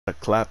A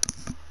clap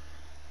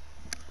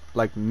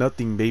like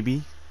nothing,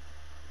 baby.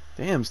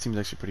 Damn, this team's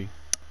actually pretty.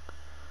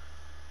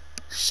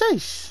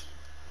 Sheesh.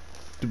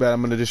 Too bad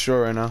I'm gonna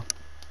destroy right now.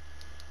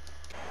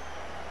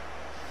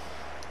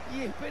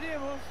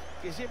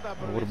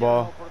 Over the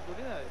ball.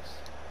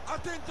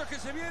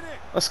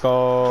 Let's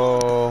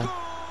go.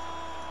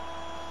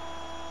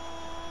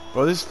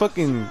 Bro, this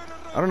fucking...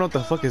 I don't know what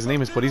the fuck his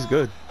name is, but he's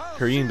good.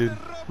 Korean dude. I'm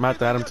gonna have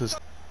to add him to his...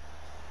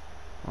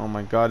 Oh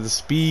my god, the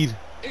speed.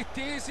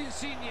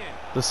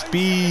 The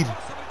speed.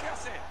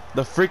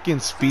 The freaking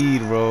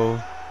speed,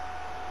 bro.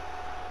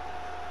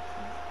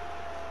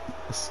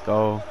 Let's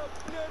go.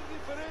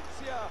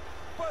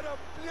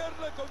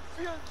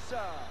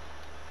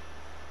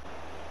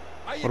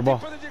 What a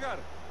ball.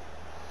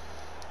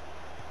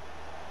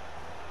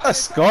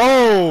 Let's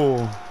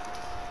go.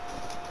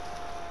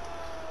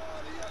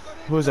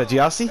 Who is that,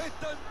 Giassi?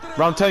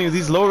 Bro, I'm telling you,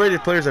 these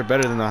low-rated players are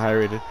better than the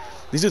high-rated.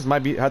 These just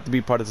might have to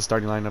be part of the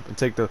starting lineup and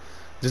take the...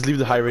 Just leave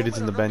the high-rateds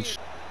in the bench.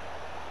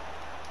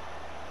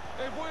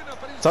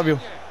 Savio.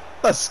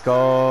 Let's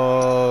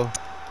go.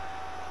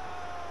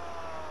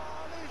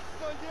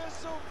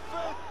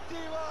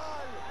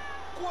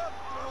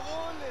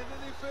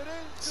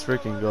 Let's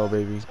freaking go,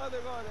 baby.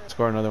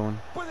 Score another one.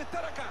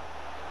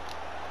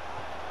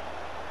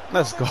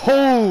 Let's go,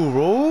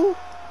 bro.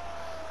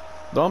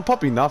 Though I'm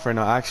popping off right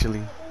now,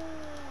 actually.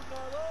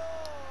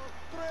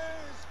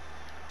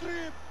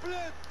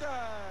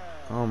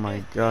 Oh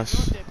my gosh.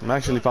 I'm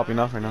actually popping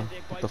off right now.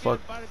 What the fuck?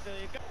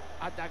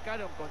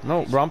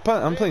 No, bro,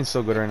 I'm playing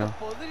so good right now.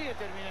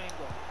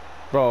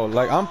 Bro,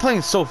 like, I'm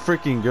playing so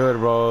freaking good,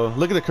 bro.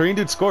 Look at the Korean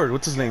dude scored.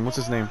 What's his name? What's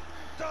his name?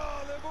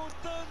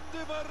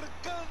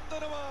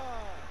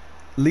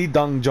 Lee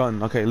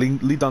Dong-jun. Okay,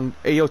 Lee Dong.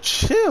 Hey, yo,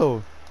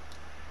 chill.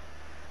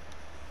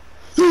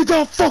 Lee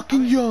Dong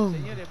fucking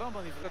young.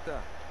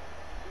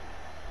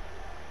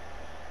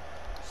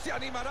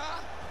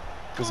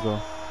 Let's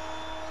go.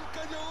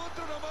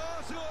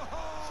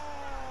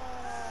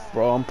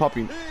 Bro, I'm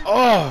popping.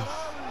 Oh!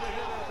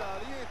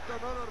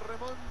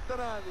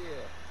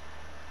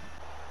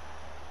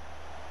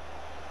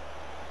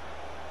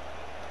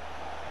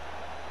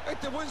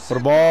 For the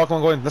ball, come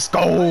on, go in. Let's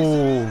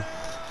go!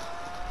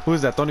 Who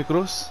is that? Tony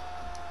Cruz?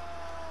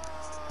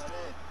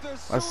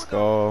 Let's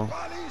go.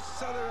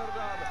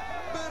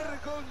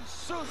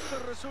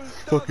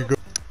 Fucking go.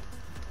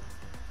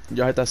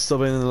 Y'all hit that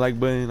sub and the like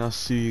button. I'll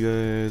see you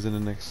guys in the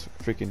next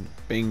freaking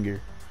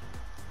banger.